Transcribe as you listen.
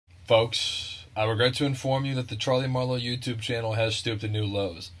Folks, I regret to inform you that the Charlie Marlowe YouTube channel has stooped to new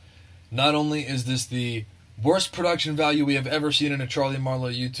lows. Not only is this the worst production value we have ever seen in a Charlie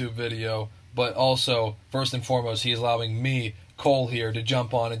Marlowe YouTube video, but also, first and foremost, he is allowing me, Cole here, to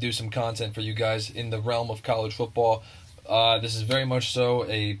jump on and do some content for you guys in the realm of college football. This is very much so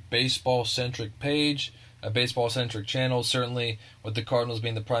a baseball-centric page, a baseball-centric channel, certainly with the Cardinals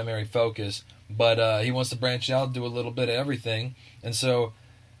being the primary focus. But he wants to branch out, do a little bit of everything. And so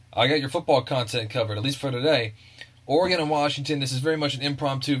I got your football content covered, at least for today. Oregon and Washington, this is very much an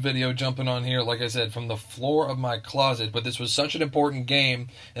impromptu video jumping on here, like I said, from the floor of my closet. But this was such an important game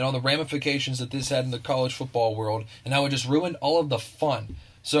and all the ramifications that this had in the college football world and how it just ruined all of the fun.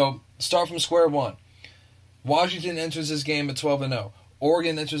 So start from square one. Washington enters this game at 12-0.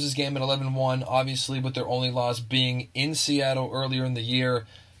 Oregon enters this game at 11-1, obviously with their only loss being in Seattle earlier in the year.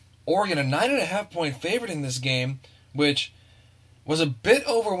 Oregon, a 9.5-point favorite in this game, which was a bit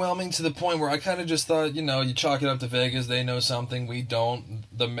overwhelming to the point where I kind of just thought, you chalk it up to Vegas. They know something, we don't.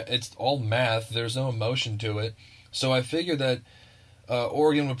 It's all math. There's no emotion to it. So I figured that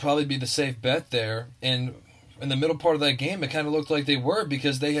Oregon would probably be the safe bet there. And in the middle part of that game, it kind of looked like they were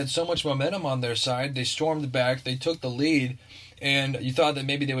because they had so much momentum on their side. They stormed back. They took the lead. And you thought that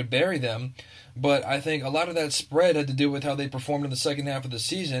maybe they would bury them. But I think a lot of that spread had to do with how they performed in the second half of the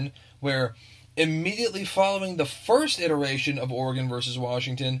season, where immediately following the first iteration of Oregon versus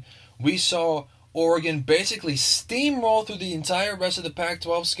Washington, we saw Oregon basically steamroll through the entire rest of the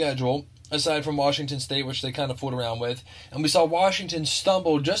Pac-12 schedule, aside from Washington State, which they kind of fooled around with. And we saw Washington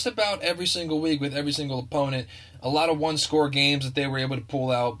stumble just about every single week with every single opponent. A lot of one-score games that they were able to pull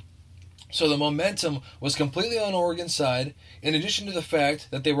out. So the momentum was completely on Oregon's side, in addition to the fact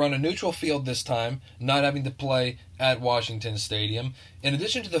that they were on a neutral field this time, not having to play at Washington Stadium. In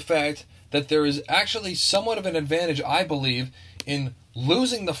addition to the fact that there is actually somewhat of an advantage, I believe, in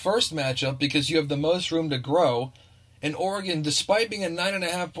losing the first matchup because you have the most room to grow. And Oregon, despite being a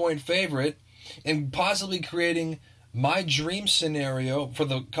 9.5-point favorite and possibly creating my dream scenario for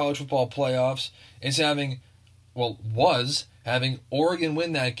the college football playoffs, was having Oregon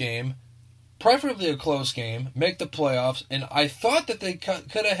win that game, preferably a close game, make the playoffs, and I thought that they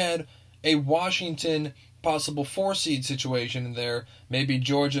could have had a Washington possible 4-seed situation in there, maybe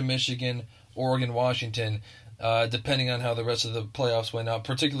Georgia, Michigan, Oregon, Washington, depending on how the rest of the playoffs went out,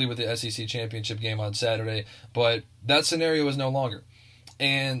 particularly with the SEC championship game on Saturday. But that scenario is no longer.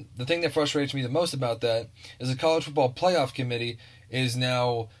 And the thing that frustrates me the most about that is the College Football Playoff Committee is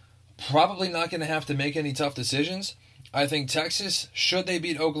now probably not going to have to make any tough decisions. I think Texas, should they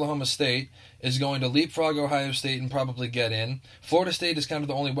beat Oklahoma State, is going to leapfrog Ohio State and probably get in. Florida State is kind of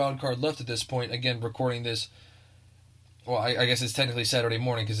the only wild card left at this point. Again, recording this, I guess it's technically Saturday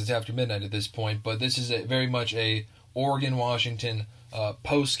morning because it's after midnight at this point, but this is very much a Oregon-Washington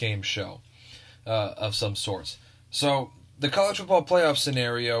post-game show of some sorts. So the college football playoff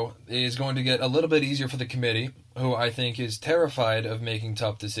scenario is going to get a little bit easier for the committee, who I think is terrified of making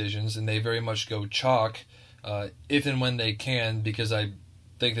tough decisions, and they very much go chalk if and when they can, because I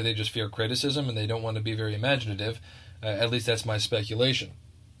think that they just fear criticism and they don't want to be very imaginative. At least that's my speculation.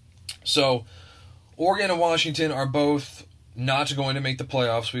 So Oregon and Washington are both not going to make the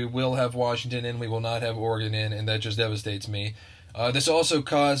playoffs. We will have Washington in, we will not have Oregon in, and that just devastates me. This also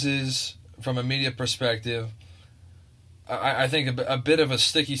causes, from a media perspective, I think a bit of a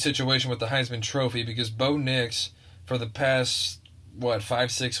sticky situation with the Heisman Trophy, because Bo Nix, for the past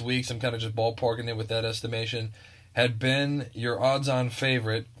 5-6 weeks, I'm kind of just ballparking it with that estimation, had been your odds-on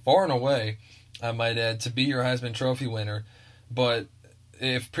favorite, far and away, I might add, to be your Heisman Trophy winner. But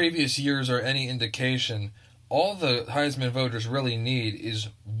if previous years are any indication, all the Heisman voters really need is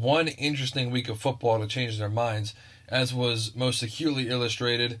one interesting week of football to change their minds, as was most acutely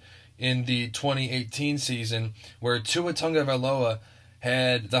illustrated in the 2018 season, where Tua Tagovailoa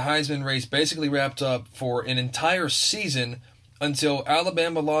had the Heisman race basically wrapped up for an entire season until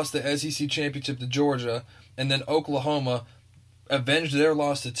Alabama lost the SEC championship to Georgia, and then Oklahoma avenged their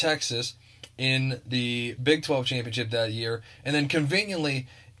loss to Texas in the Big 12 championship that year. And then conveniently,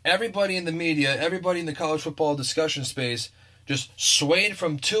 everybody in the media, everybody in the college football discussion space just swayed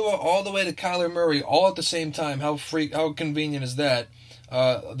from Tua all the way to Kyler Murray all at the same time. How convenient is that?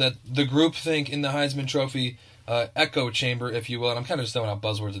 That the groupthink in the Heisman Trophy echo chamber, if you will, and I'm kind of just throwing out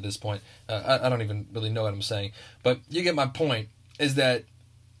buzzwords at this point. I don't even really know what I'm saying. But you get my point, is that,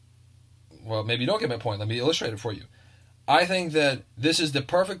 well, maybe you don't get my point. Let me illustrate it for you. I think that this is the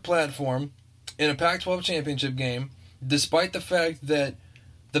perfect platform in a Pac-12 championship game, despite the fact that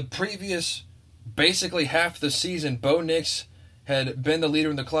the previous, basically half the season, Bo Nix had been the leader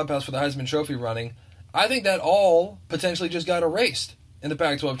in the clubhouse for the Heisman Trophy running. I think that all potentially just got erased. in the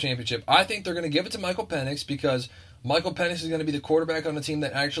Pac-12 championship. I think they're going to give it to Michael Penix because Michael Penix is going to be the quarterback on the team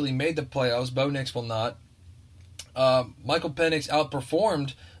that actually made the playoffs. Bo Nix will not. Michael Penix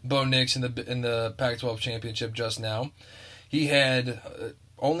outperformed Bo Nix in the Pac-12 championship just now. He had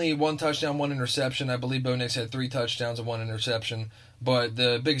only 1 touchdown, 1 interception. I believe Bo Nix had 3 touchdowns and 1 interception. But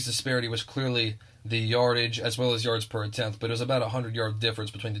the biggest disparity was clearly the yardage as well as yards per attempt. But it was about a 100-yard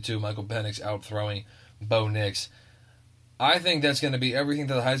difference between the two. Michael Penix outthrowing Bo Nix. I think that's going to be everything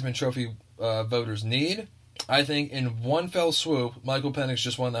that the Heisman Trophy voters need. I think in one fell swoop, Michael Penix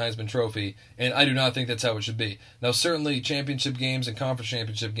just won the Heisman Trophy, and I do not think that's how it should be. Now, certainly championship games and conference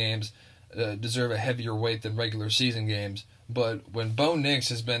championship games deserve a heavier weight than regular season games, but when Bo Nix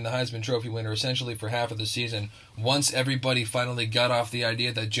has been the Heisman Trophy winner essentially for half of the season, once everybody finally got off the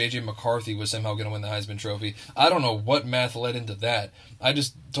idea that J.J. McCarthy was somehow going to win the Heisman Trophy, I don't know what math led into that. I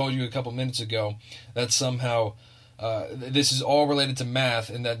just told you a couple minutes ago that somehow this is all related to math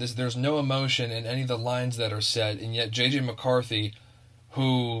and that there's no emotion in any of the lines that are said, and yet J.J. McCarthy,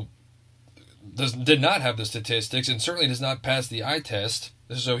 who did not have the statistics and certainly does not pass the eye test,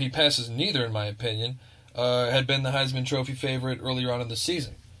 so he passes neither in my opinion, had been the Heisman Trophy favorite earlier on in the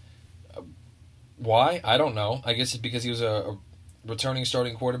season. Why? I don't know. I guess it's because he was a returning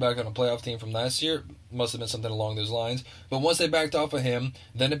starting quarterback on a playoff team from last year. Must have been something along those lines. But once they backed off of him,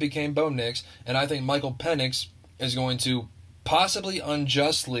 then it became Bo Nix, and I think Michael Penix is going to possibly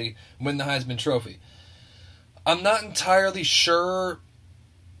unjustly win the Heisman Trophy. I'm not entirely sure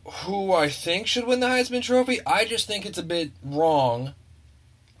who I think should win the Heisman Trophy. I just think it's a bit wrong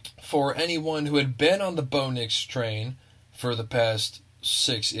for anyone who had been on the Bo Nix train for the past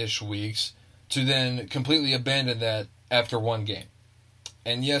 6-ish weeks to then completely abandon that after one game.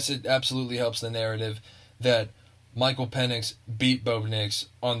 And yes, it absolutely helps the narrative that Michael Penix beat Bo Nix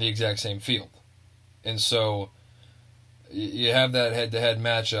on the exact same field. And so you have that head-to-head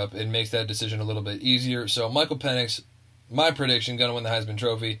matchup. It makes that decision a little bit easier. So Michael Penix, my prediction, going to win the Heisman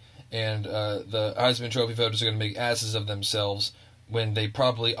Trophy, and the Heisman Trophy voters are going to make asses of themselves when they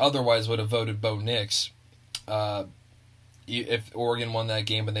probably otherwise would have voted Bo Nix if Oregon won that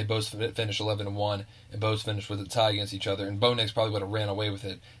game, but they both finished 11-1 and both finished with a tie against each other, and Bo Nix probably would have ran away with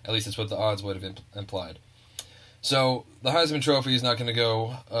it. At least that's what the odds would have implied. So the Heisman Trophy is not going to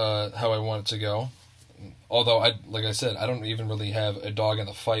go how I want it to go. Although, like I said, I don't even really have a dog in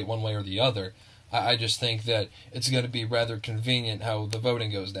the fight one way or the other. I just think that it's going to be rather convenient how the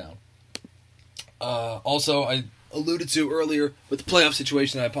voting goes down. Also, I alluded to earlier with the playoff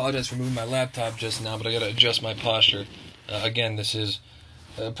situation, I apologize for moving my laptop just now, but I got to adjust my posture. Again, this is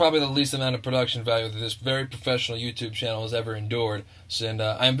probably the least amount of production value that this very professional YouTube channel has ever endured, and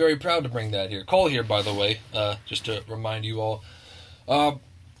I'm very proud to bring that here. Cole here, by the way, just to remind you all.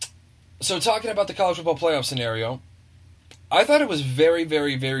 So talking about the college football playoff scenario, I thought it was very,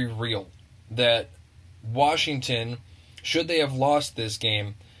 very, very real that Washington, should they have lost this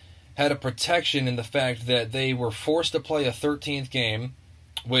game, had a protection in the fact that they were forced to play a 13th game,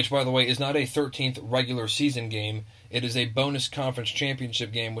 which, by the way, is not a 13th regular season game. It is a bonus conference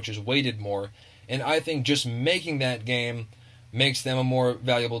championship game, which is weighted more. And I think just making that game makes them a more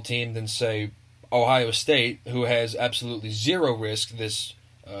valuable team than, say, Ohio State, who has absolutely zero risk this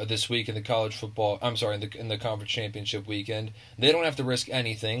week in the college football. I'm sorry, in the conference championship weekend. They don't have to risk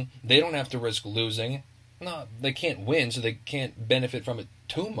anything. They don't have to risk losing. No, they can't win, so they can't benefit from it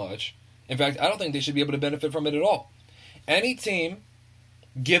too much. In fact, I don't think they should be able to benefit from it at all. Any team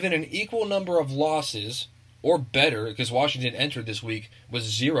given an equal number of losses, or better, because Washington entered this week with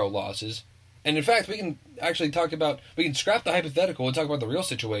 0 losses. And in fact, we can actually we can scrap the hypothetical and talk about the real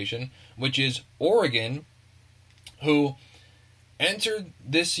situation, which is Oregon, who entered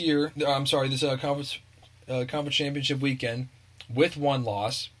this conference championship weekend with 1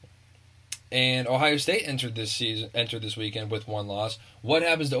 loss, and Ohio State entered this weekend with 1 loss. What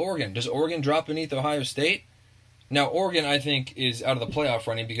happens to Oregon? Does Oregon drop beneath Ohio State? Now, Oregon, I think, is out of the playoff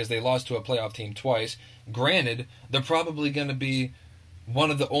running because they lost to a playoff team twice. Granted, they're probably going to be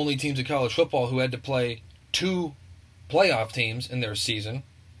one of the only teams in college football who had to play 2 playoff teams in their season.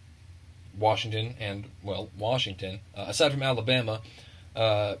 Washington. Aside from Alabama,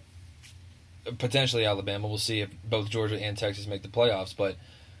 potentially Alabama. We'll see if both Georgia and Texas make the playoffs. But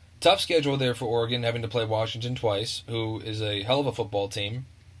tough schedule there for Oregon, having to play Washington twice, who is a hell of a football team.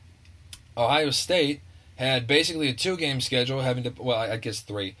 Ohio State had basically a 2-game schedule, I guess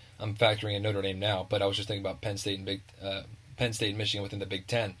 3. I'm factoring in Notre Dame now, but I was just thinking about Penn State and Michigan within the Big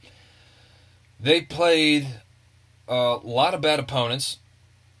Ten. They played a lot of bad opponents.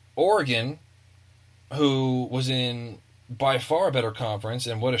 Oregon, who was in by far a better conference,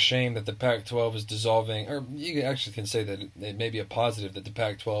 and what a shame that the Pac-12 is dissolving. Or you actually can say that it may be a positive that the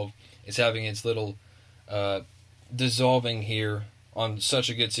Pac-12 is having its little dissolving here on such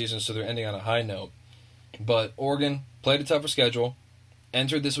a good season, so they're ending on a high note. But Oregon played a tougher schedule,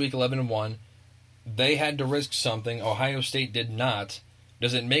 entered this week 11-1. They had to risk something. Ohio State did not.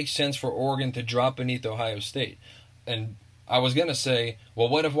 Does it make sense for Oregon to drop beneath Ohio State? And I was going to say, well,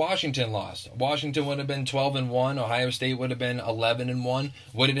 what if Washington lost? Washington would have been 12-1. Ohio State would have been 11-1.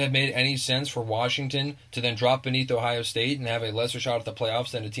 Would it have made any sense for Washington to then drop beneath Ohio State and have a lesser shot at the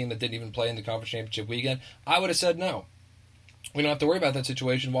playoffs than a team that didn't even play in the conference championship weekend? I would have said no. We don't have to worry about that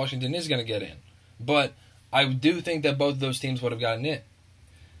situation. Washington is going to get in. But I do think that both of those teams would have gotten in.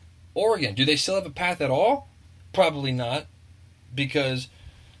 Oregon, do they still have a path at all? Probably not, because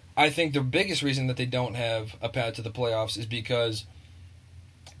I think the biggest reason that they don't have a path to the playoffs is because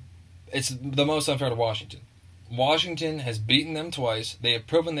it's the most unfair to Washington. Washington has beaten them twice. They have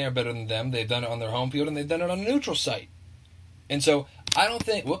proven they are better than them. They've done it on their home field, and they've done it on a neutral site. And so I don't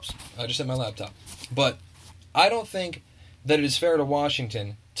think... Whoops, I just hit my laptop. But I don't think that it is fair to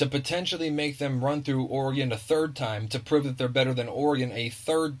Washington to potentially make them run through Oregon a third time to prove that they're better than Oregon a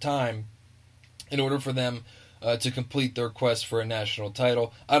third time in order for them to complete their quest for a national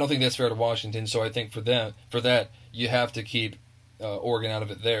title. I don't think that's fair to Washington, so I think for that, you have to keep Oregon out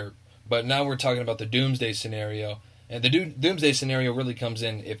of it there. But now we're talking about the doomsday scenario, and the doomsday scenario really comes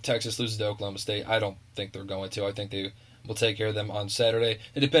in if Texas loses to Oklahoma State. I don't think they're going to. I think they will take care of them on Saturday.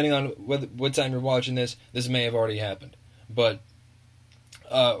 And depending on what time you're watching this may have already happened. But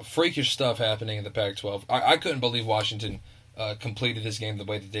freakish stuff happening in the Pac-12. I couldn't believe Washington completed this game the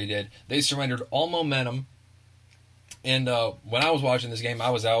way that they did. They surrendered all momentum. And when I was watching this game, I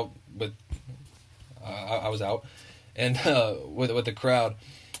was out with the crowd.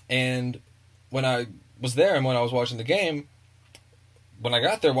 And when I was there and when I was watching the game, when I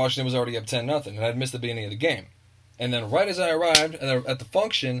got there, Washington was already up 10-0, and I'd missed the beginning of the game. And then right as I arrived at the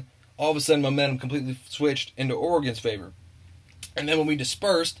function, all of a sudden momentum completely switched into Oregon's favor. And then when we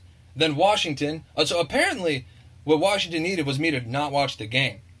dispersed, then Washington... So apparently what Washington needed was me to not watch the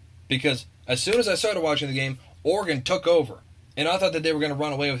game. Because as soon as I started watching the game, Oregon took over. And I thought that they were going to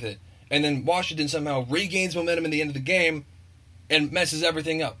run away with it. And then Washington somehow regains momentum in the end of the game and messes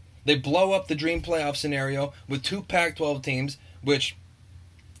everything up. They blow up the dream playoff scenario with two Pac-12 teams, which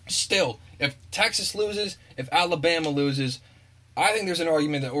still, if Texas loses, if Alabama loses, I think there's an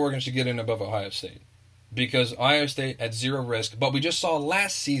argument that Oregon should get in above Ohio State. Because Ohio State had zero risk. But we just saw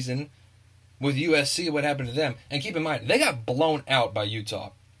last season with USC what happened to them. And keep in mind, they got blown out by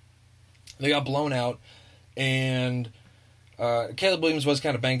Utah. They got blown out. And Caleb Williams was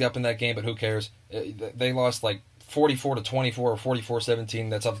kind of banged up in that game, but who cares? They lost like 44-24 or 44-17.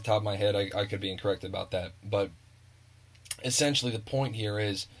 That's off the top of my head. I could be incorrect about that. But essentially the point here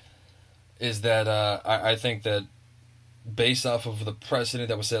is that I think that based off of the precedent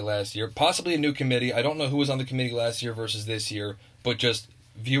that was set last year, possibly a new committee. I don't know who was on the committee last year versus this year, but just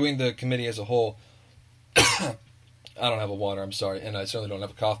viewing the committee as a whole, I don't have a water, I'm sorry, and I certainly don't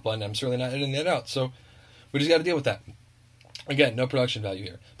have a cough button. I'm certainly not editing that out, so we just got to deal with that. Again, no production value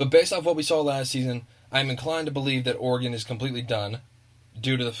here. But based off what we saw last season, I'm inclined to believe that Oregon is completely done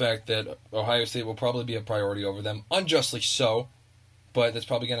due to the fact that Ohio State will probably be a priority over them. Unjustly so, but that's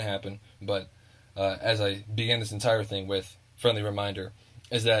probably going to happen. But as I began this entire thing with, friendly reminder,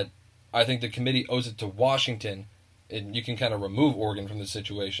 is that I think the committee owes it to Washington, and you can kind of remove Oregon from the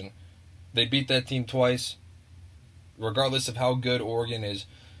situation. They beat that team twice. Regardless of how good Oregon is,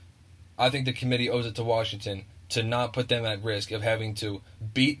 I think the committee owes it to Washington to not put them at risk of having to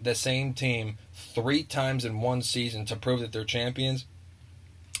beat the same team 3 times in one season to prove that they're champions.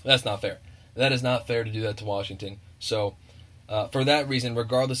 That's not fair. That is not fair to do that to Washington. So, for that reason,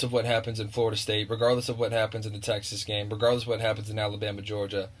 regardless of what happens in Florida State, regardless of what happens in the Texas game, regardless of what happens in Alabama,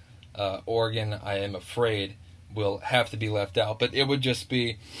 Georgia, Oregon, I am afraid, will have to be left out. But it would just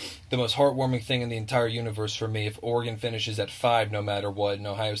be the most heartwarming thing in the entire universe for me if Oregon finishes at 5 no matter what, and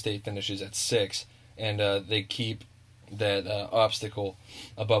Ohio State finishes at 6, and they keep that obstacle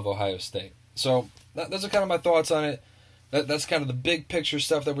above Ohio State. So those are kind of my thoughts on it. That's kind of the big picture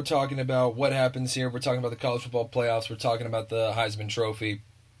stuff that we're talking about. What happens here? We're talking about the college football playoffs. We're talking about the Heisman Trophy.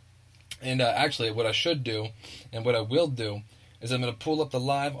 And actually, what I should do, and what I will do, is I'm going to pull up the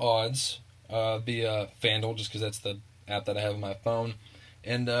live odds via FanDuel, just because that's the app that I have on my phone.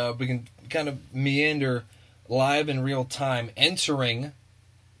 And we can kind of meander live in real time, entering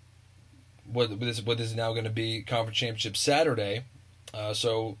what is now going to be Conference Championship Saturday.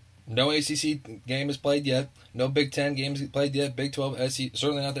 So no ACC game is played yet. No Big Ten games played yet. Big 12, SEC,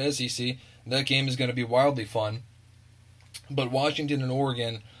 certainly not the SEC. That game is going to be wildly fun. But Washington and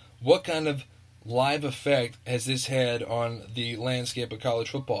Oregon, what kind of live effect has this had on the landscape of college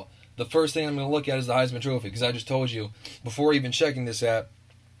football? The first thing I'm going to look at is the Heisman Trophy, because I just told you, before even checking this app,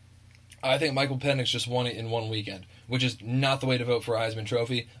 I think Michael Penix just won it in one weekend, which is not the way to vote for a Heisman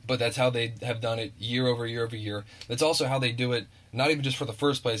Trophy, but that's how they have done it year over year over year. That's also how they do it, not even just for the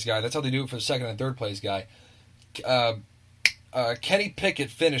first place guy, that's how they do it for the second and third place guy. Kenny Pickett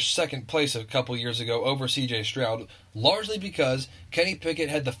finished second place a couple years ago over C.J. Stroud, largely because Kenny Pickett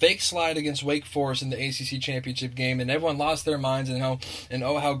had the fake slide against Wake Forest in the ACC championship game, and everyone lost their minds and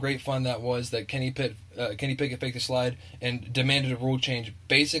how great fun that was that Kenny Pickett faked the slide and demanded a rule change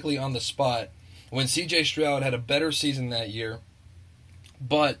basically on the spot when C.J. Stroud had a better season that year,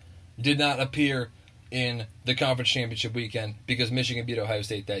 but did not appear in the conference championship weekend because Michigan beat Ohio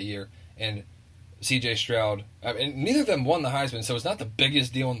State that year, and C.J. Stroud, and neither of them won the Heisman, so it's not the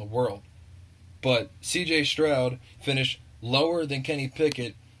biggest deal in the world. But C.J. Stroud finished lower than Kenny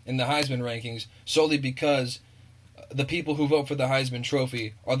Pickett in the Heisman rankings solely because the people who vote for the Heisman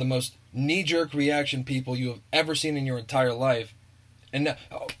Trophy are the most knee-jerk reaction people you have ever seen in your entire life. And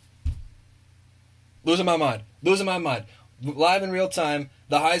now, losing my mind. Live in real time,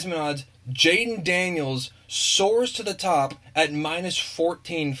 the Heisman odds, Jayden Daniels soars to the top at minus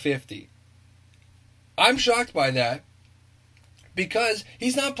 1450. I'm shocked by that because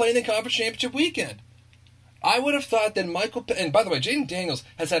he's not playing the conference championship weekend. I would have thought that and by the way, Jayden Daniels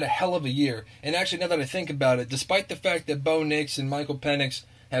has had a hell of a year. And actually, now that I think about it, despite the fact that Bo Nix and Michael Penix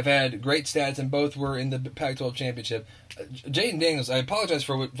have had great stats and both were in the Pac-12 championship, Jayden Daniels, I apologize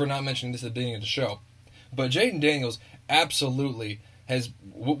for not mentioning this at the beginning of the show, but Jayden Daniels absolutely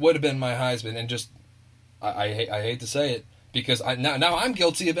would have been my Heisman, and just I hate to say it, because now I'm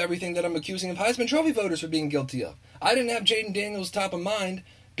guilty of everything that I'm accusing of Heisman Trophy voters for being guilty of. I didn't have Jayden Daniels top of mind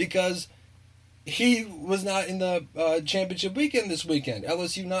because he was not in the championship weekend this weekend.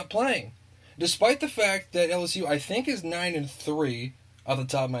 LSU not playing, despite the fact that LSU I think is 9-3 off the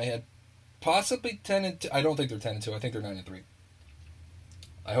top of my head, possibly 10-2. I don't think they're 10-2. I think they're 9-3.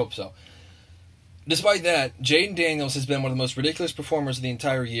 I hope so. Despite that, Jayden Daniels has been one of the most ridiculous performers of the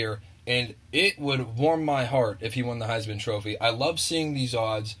entire year. And it would warm my heart if he won the Heisman Trophy. I love seeing these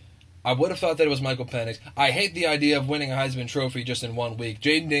odds. I would have thought that it was Michael Penix. I hate the idea of winning a Heisman Trophy just in 1 week.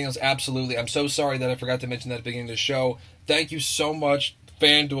 Jayden Daniels, absolutely. I'm so sorry that I forgot to mention that at the beginning of the show. Thank you so much,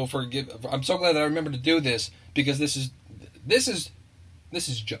 FanDuel, I'm so glad that I remembered to do this because this is just.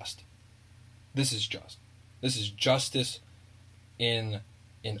 This is justice in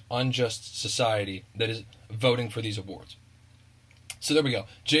an unjust society that is voting for these awards. So there we go.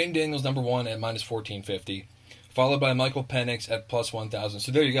 Jayden Daniels, number one at minus 1450, followed by Michael Penix at plus 1,000.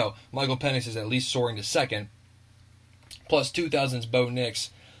 So there you go. Michael Penix is at least soaring to second. Plus 2,000 is Bo Nix.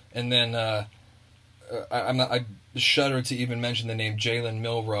 And then I shudder to even mention the name Jalen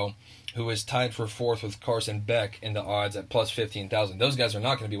Milroe, who is tied for fourth with Carson Beck in the odds at plus 15,000. Those guys are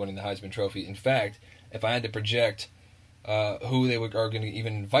not going to be winning the Heisman Trophy. In fact, if I had to project who they are going to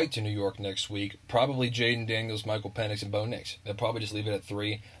even invite to New York next week, probably Jayden Daniels, Michael Penix, and Bo Nix. They'll probably just leave it at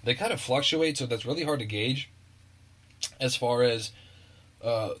 3. They kind of fluctuate, so that's really hard to gauge as far as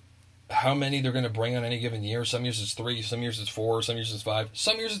how many they're going to bring on any given year. Some years it's 3, some years it's 4, some years it's 5,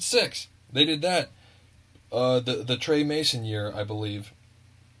 some years it's 6. They did that. The Trey Mason year, I believe,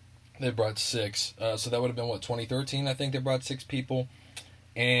 they brought 6. So that would have been, 2013, I think they brought 6 people.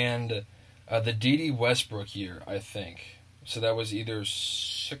 And the D.D. Westbrook year, I think. So that was either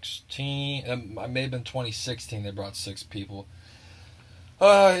 16, it may have been 2016 they brought 6 people.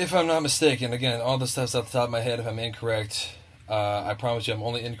 If I'm not mistaken. Again, all this stuff's off the top of my head. If I'm incorrect, I promise you I'm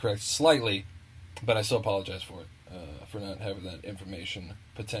only incorrect slightly, but I still apologize for it, for not having that information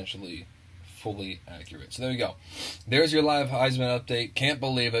potentially fully accurate. So there you go. There's your live Heisman update. Can't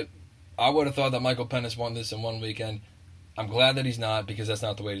believe it. I would have thought that Michael Penix won this in one weekend. I'm glad that he's not, because that's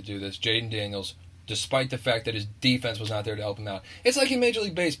not the way to do this. Jayden Daniels, despite the fact that his defense was not there to help him out. It's like in Major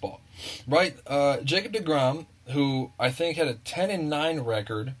League Baseball, right? Jacob deGrom, who I think had a 10-9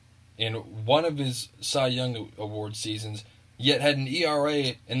 record in one of his Cy Young Award seasons, yet had an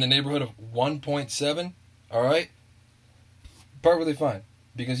ERA in the neighborhood of 1.7, all right? Perfectly fine,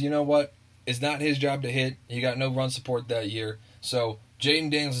 because you know what? It's not his job to hit. He got no run support that year. So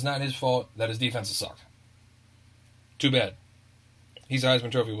Jayden Daniels is not his fault that his defense has sucked. Too bad. He's a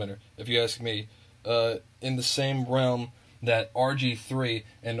Heisman Trophy winner, if you ask me. In the same realm that RG3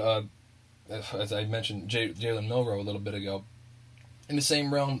 and, as I mentioned, Jalen Milroe a little bit ago, in the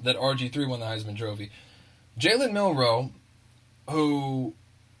same realm that RG3 won the Heisman Trophy. Jalen Milroe, who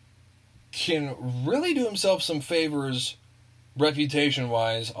can really do himself some favors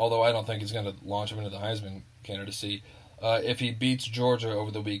reputation-wise, although I don't think he's going to launch him into the Heisman candidacy, if he beats Georgia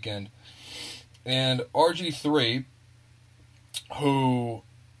over the weekend. And RG3, who,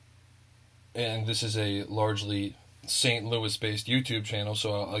 and this is a largely St. Louis-based YouTube channel,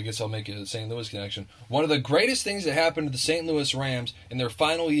 so I guess I'll make a St. Louis connection. One of the greatest things that happened to the St. Louis Rams in their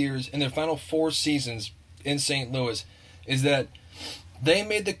final years, in their final 4 seasons in St. Louis, is that they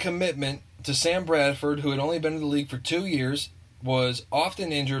made the commitment to Sam Bradford, who had only been in the league for 2 years, was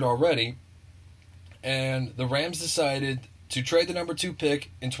often injured already, and the Rams decided to trade the number 2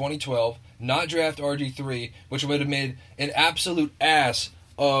 pick in 2012, not draft RG3, which would have made an absolute ass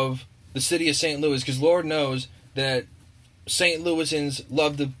of the city of St. Louis, because Lord knows that St. Louisans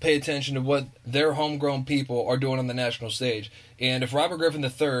love to pay attention to what their homegrown people are doing on the national stage. And if Robert Griffin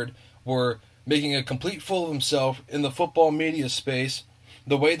III were making a complete fool of himself in the football media space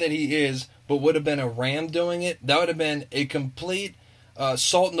the way that he is, but would have been a Ram doing it, that would have been a complete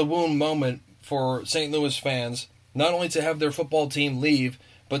salt in the wound moment for St. Louis fans, not only to have their football team leave,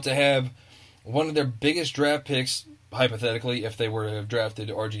 but to have one of their biggest draft picks, hypothetically, if they were to have drafted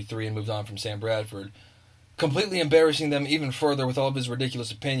RG3 and moved on from Sam Bradford, completely embarrassing them even further with all of his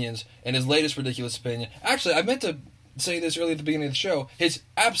ridiculous opinions, and his latest ridiculous opinion. Actually, I meant to say this earlier at the beginning of the show. His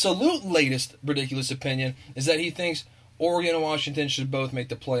absolute latest ridiculous opinion is that he thinks Oregon and Washington should both make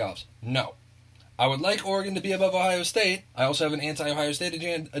the playoffs. No. I would like Oregon to be above Ohio State. I also have an anti-Ohio State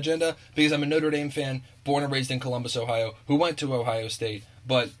agenda because I'm a Notre Dame fan, born and raised in Columbus, Ohio, who went to Ohio State.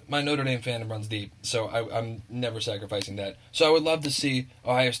 But my Notre Dame fandom runs deep, so I'm never sacrificing that. So I would love to see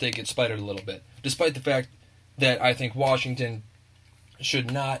Ohio State get spited a little bit, despite the fact that I think Washington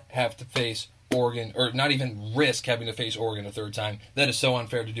should not have to face Oregon, or not even risk having to face Oregon a third time. That is so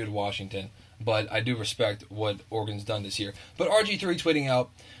unfair to do to Washington. But I do respect what Oregon's done this year. But RG3 tweeting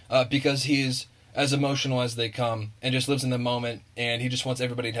out because he is as emotional as they come and just lives in the moment, and he just wants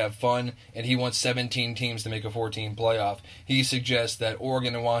everybody to have fun, and he wants 17 teams to make a 14 playoff. He suggests that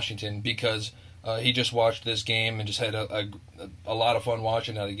Oregon and Washington, because he just watched this game and just had a lot of fun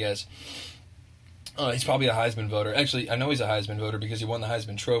watching it, I guess. He's probably a Heisman voter. Actually, I know he's a Heisman voter because he won the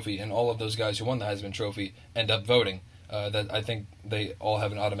Heisman Trophy, and all of those guys who won the Heisman Trophy end up voting. That I think they all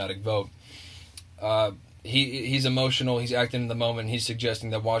have an automatic vote. He's emotional, he's acting in the moment, he's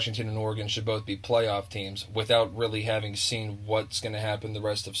suggesting that Washington and Oregon should both be playoff teams without really having seen what's going to happen the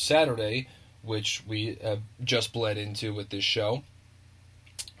rest of Saturday, which we have just bled into with this show.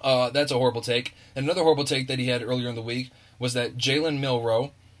 That's a horrible take. And another horrible take that he had earlier in the week was that Jalen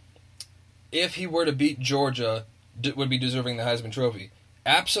Milroe, if he were to beat Georgia, would be deserving the Heisman Trophy.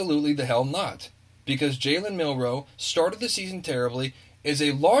 Absolutely the hell not. Because Jalen Milroe started the season terribly, is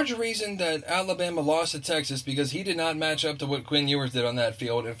a large reason that Alabama lost to Texas, because he did not match up to what Quinn Ewers did on that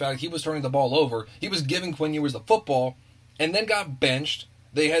field. In fact, he was turning the ball over. He was giving Quinn Ewers the football and then got benched.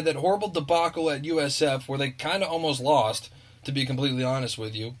 They had that horrible debacle at USF where they kind of almost lost, to be completely honest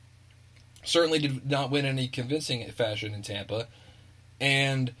with you. Certainly did not win in any convincing fashion in Tampa.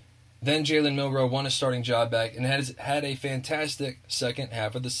 And then Jalen Milroe won his starting job back and has had a fantastic second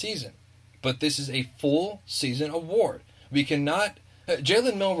half of the season. But this is a full season award. We cannot...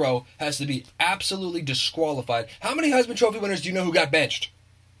 Jalen Milroe has to be absolutely disqualified. How many Heisman Trophy winners do you know who got benched?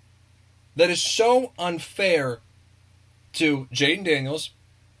 That is so unfair to Jayden Daniels,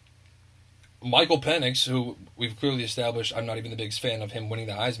 Michael Penix, who we've clearly established I'm not even the biggest fan of him winning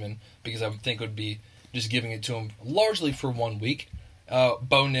the Heisman, because I would think it would be just giving it to him largely for 1 week.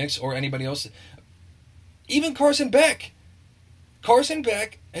 Bo Nix or anybody else. Even Carson Beck. Carson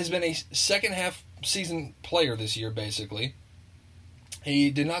Beck has been a second half season player this year, basically.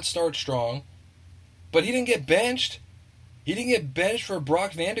 He did not start strong, but he didn't get benched. He didn't get benched for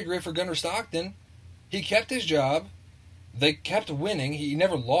Brock Vandegrift or Gunnar Stockton. He kept his job. They kept winning. He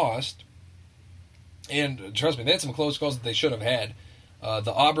never lost. And trust me, they had some close calls that they should have had.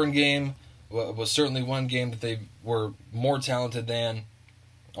 The Auburn game was certainly one game that they were more talented than,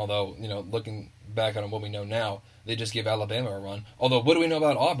 although, looking back on what we know now, they just give Alabama a run. Although, what do we know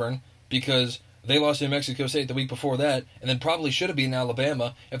about Auburn? Because they lost to New Mexico State the week before that, and then probably should have been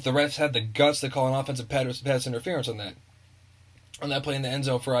Alabama if the refs had the guts to call an offensive pass interference on that play in the end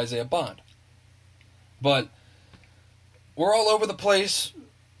zone for Isaiah Bond. But we're all over the place.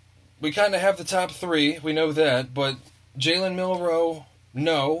 We kind of have the top three. We know that. But Jalen Milroe,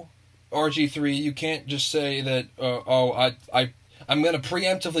 no. RG3, you can't just say that, I'm going to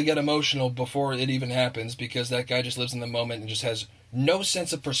preemptively get emotional before it even happens, because that guy just lives in the moment and just has no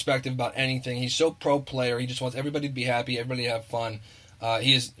sense of perspective about anything. He's so pro player. He just wants everybody to be happy, everybody to have fun.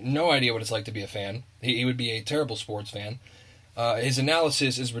 He has no idea what it's like to be a fan. He would be a terrible sports fan. His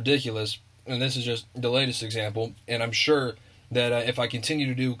analysis is ridiculous, and this is just the latest example, and I'm sure that if I continue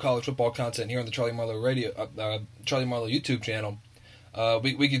to do college football content here on the Charlie Marlowe Charlie Marlowe YouTube channel,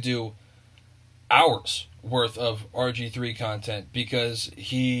 we could do hours worth of RG3 content, because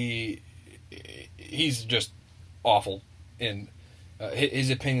he's just awful in his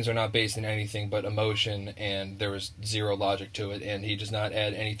opinions are not based in anything but emotion, and there is zero logic to it, and he does not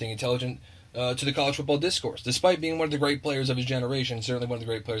add anything intelligent to the college football discourse, despite being one of the great players of his generation, certainly one of the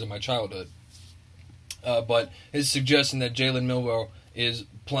great players of my childhood. But his suggestion that Jalen Milroe is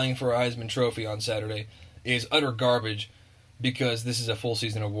playing for a Heisman Trophy on Saturday is utter garbage, because this is a full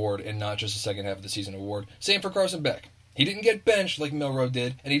season award and not just a second half of the season award. Same for Carson Beck. He didn't get benched like Milroe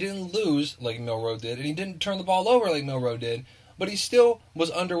did, and he didn't lose like Milroe did, and he didn't turn the ball over like Milroe did, but he still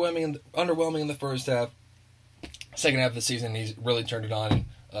was underwhelming in the first half. Second half of the season, he's really turned it on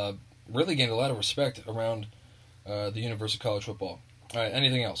and really gained a lot of respect around the universe of college football. All right,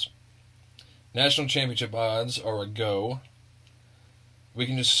 anything else? National championship odds are a go. We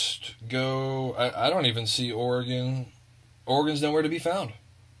can just go. I don't even see Oregon. Oregon's nowhere to be found.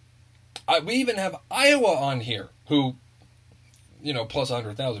 We even have Iowa on here, who, plus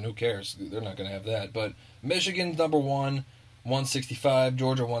 100,000. Who cares? They're not going to have that. But Michigan's number 1, 165.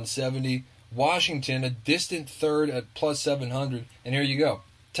 Georgia 170. Washington, a distant third at plus 700. And here you go.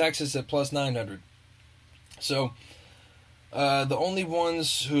 Texas at plus 900. So the only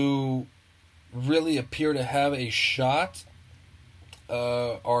ones who really appear to have a shot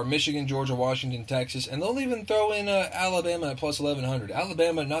are Michigan, Georgia, Washington, Texas, and they'll even throw in Alabama at plus 1,100.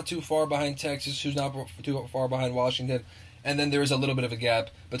 Alabama not too far behind Texas, who's not too far behind Washington, and then there's a little bit of a gap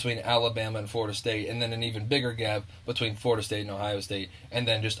between Alabama and Florida State, and then an even bigger gap between Florida State and Ohio State, and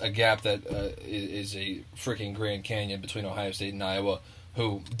then just a gap that is a freaking Grand Canyon between Ohio State and Iowa,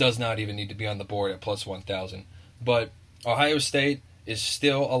 who does not even need to be on the board at plus 1,000. But Ohio State is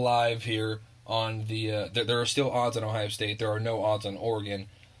still alive here. On the there are still odds on Ohio State. There are no odds on Oregon.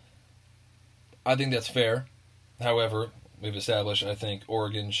 I think that's fair. However, we've established I think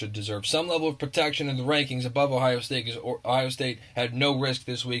Oregon should deserve some level of protection in the rankings above Ohio State, because Ohio State had no risk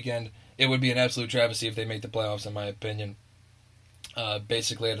this weekend. It would be an absolute travesty if they make the playoffs, in my opinion.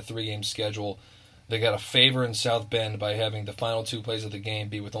 Basically, had a 3-game schedule. They got a favor in South Bend by having the final 2 plays of the game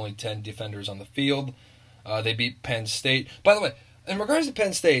be with only 10 defenders on the field. They beat Penn State. By the way, in regards to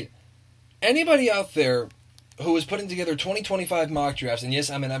Penn State, anybody out there who is putting together 2025 mock drafts, and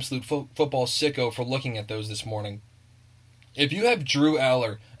yes, I'm an absolute football sicko for looking at those this morning, if you have Drew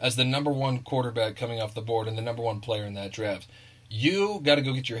Aller as the number 1 quarterback coming off the board and the number 1 player in that draft, you got to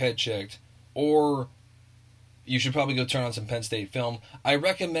go get your head checked, or you should probably go turn on some Penn State film. I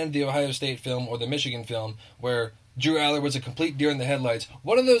recommend the Ohio State film or the Michigan film, where Drew Aller was a complete deer in the headlights.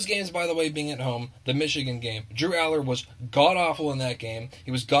 One of those games, by the way, being at home, the Michigan game. Drew Aller was god-awful in that game.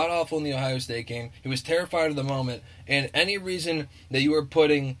 He was god-awful in the Ohio State game. He was terrified of the moment. And any reason that you are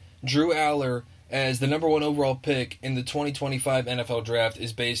putting Drew Aller as the number 1 overall pick in the 2025 NFL Draft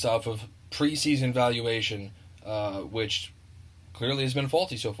is based off of preseason valuation, which clearly has been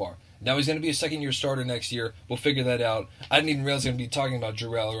faulty so far. Now he's going to be a second-year starter next year. We'll figure that out. I didn't even realize I was going to be talking about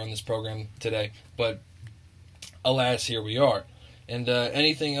Drew Aller on this program today, but alas, here we are. And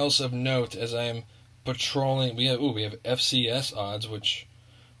anything else of note as I am patrolling? We have FCS odds, which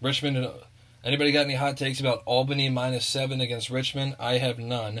Richmond. Anybody got any hot takes about Albany -7 against Richmond? I have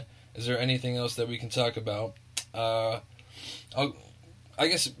none. Is there anything else that we can talk about? I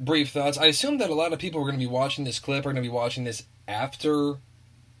guess brief thoughts. I assume that a lot of people are going to be watching this clip, are going to be watching this after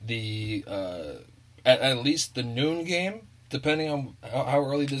the at least the noon game, depending on how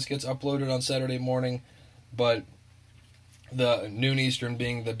early this gets uploaded on Saturday morning. But the noon Eastern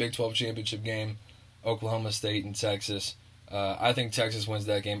being the Big 12 championship game, Oklahoma State and Texas. I think Texas wins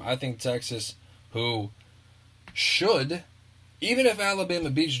that game. I think Texas, who should, even if Alabama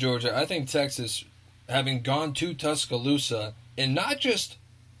beats Georgia, I think Texas, having gone to Tuscaloosa and not just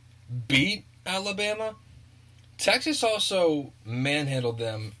beat Alabama, Texas also manhandled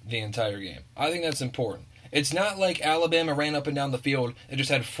them the entire game. I think that's important. It's not like Alabama ran up and down the field and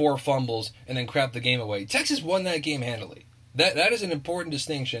just had 4 fumbles and then crapped the game away. Texas won that game handily. That is an important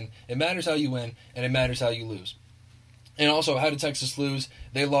distinction. It matters how you win, and it matters how you lose. And also, how did Texas lose?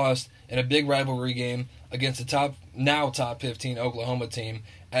 They lost in a big rivalry game against the top 15 Oklahoma team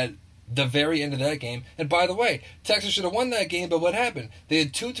at the very end of that game. And by the way, Texas should have won that game, but what happened? They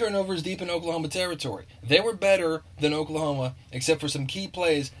had 2 turnovers deep in Oklahoma territory. They were better than Oklahoma, except for some key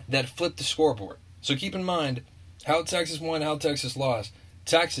plays that flipped the scoreboard. So keep in mind how Texas won, how Texas lost.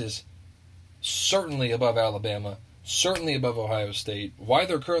 Texas, certainly above Alabama, certainly above Ohio State. Why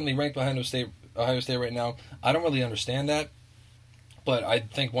they're currently ranked behind Ohio State right now, I don't really understand that. But I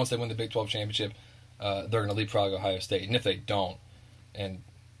think once they win the Big 12 championship, they're going to leapfrog Ohio State. And if they don't, and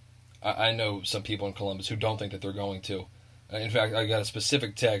I know some people in Columbus who don't think that they're going to. In fact, I got a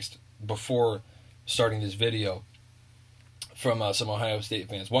specific text before starting this video from some Ohio State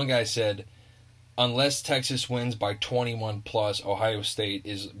fans. One guy said, unless Texas wins by 21 plus, Ohio State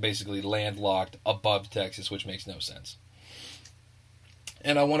is basically landlocked above Texas, which makes no sense.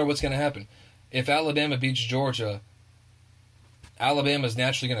 And I wonder what's going to happen. If Alabama beats Georgia, Alabama's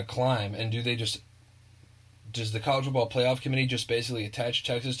naturally going to climb, and does the College Football Playoff Committee just basically attach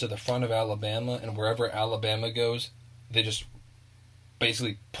Texas to the front of Alabama, and wherever Alabama goes, they just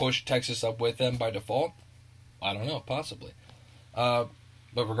basically push Texas up with them by default? I don't know, possibly. But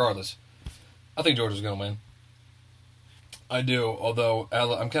regardless, I think Georgia's going to win. I do, although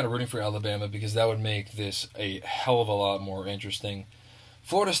I'm kind of rooting for Alabama because that would make this a hell of a lot more interesting.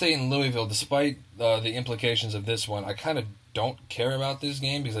 Florida State and Louisville, despite the implications of this one, I kind of don't care about this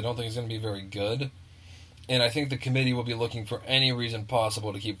game because I don't think it's going to be very good. And I think the committee will be looking for any reason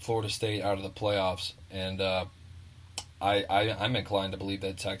possible to keep Florida State out of the playoffs. And I'm inclined to believe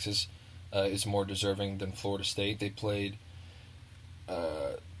that Texas is more deserving than Florida State. They played...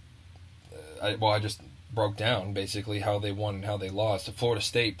 I just broke down basically how they won and how they lost. Florida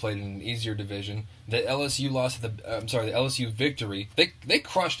State played in an easier division. The LSU the LSU victory, they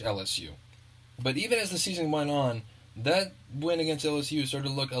crushed LSU. But even as the season went on, that win against LSU started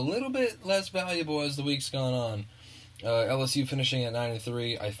to look a little bit less valuable as the week's gone on. LSU finishing at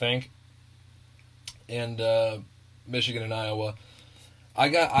 9-3, I think, and Michigan and Iowa. I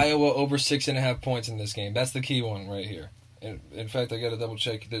got Iowa over 6.5 points in this game. That's the key one right here. In fact, I got to double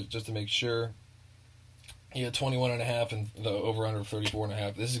check this just to make sure. Yeah, 21.5 and the over-under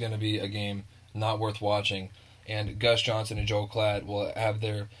 34.5. This is going to be a game not worth watching. And Gus Johnson and Joel Klatt will have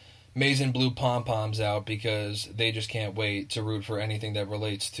their maize and blue pom-poms out because they just can't wait to root for anything that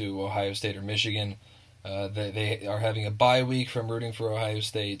relates to Ohio State or Michigan. They are having a bye week from rooting for Ohio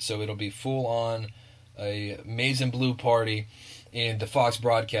State, so it'll be full-on a maize and blue party in the Fox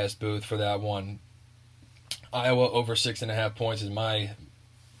broadcast booth for that one. Iowa over 6.5 points is my...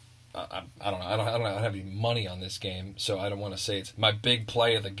 I don't know. I don't have any money on this game, so I don't want to say it's my big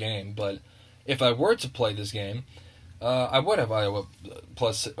play of the game. But if I were to play this game, I would have Iowa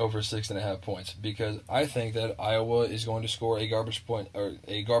plus over 6.5 points because I think that Iowa is going to score a garbage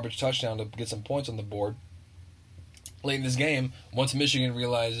touchdown to get some points on the board late in this game. Once Michigan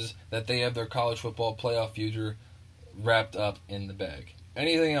realizes that they have their college football playoff future wrapped up in the bag.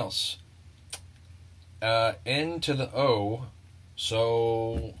 Anything else? N to the O.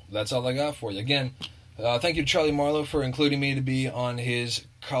 So that's all I got for you. Again, thank you to Charlie Marlowe for including me to be on his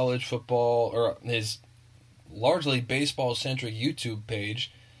college football, or his largely baseball-centric YouTube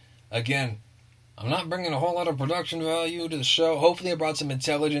page. Again, I'm not bringing a whole lot of production value to the show. Hopefully I brought some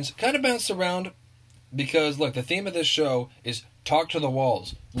intelligence. Kind of bounced around because, look, the theme of this show is talk to the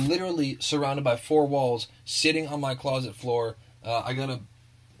walls. Literally surrounded by 4 walls, sitting on my closet floor. I gotta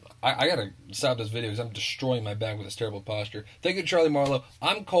stop this video because I'm destroying my back with this terrible posture. Thank you, Charlie Marlowe.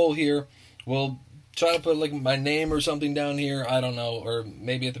 I'm Cole here. We'll try to put like my name or something down here. I don't know. Or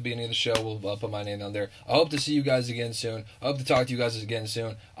maybe at the beginning of the show we'll put my name down there. I hope to see you guys again soon. I hope to talk to you guys again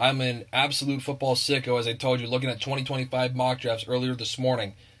soon. I'm an absolute football sicko, as I told you, looking at 2025 mock drafts earlier this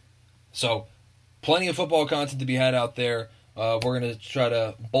morning. So, plenty of football content to be had out there. We're going to try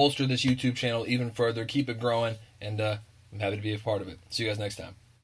to bolster this YouTube channel even further, keep it growing, and I'm happy to be a part of it. See you guys next time.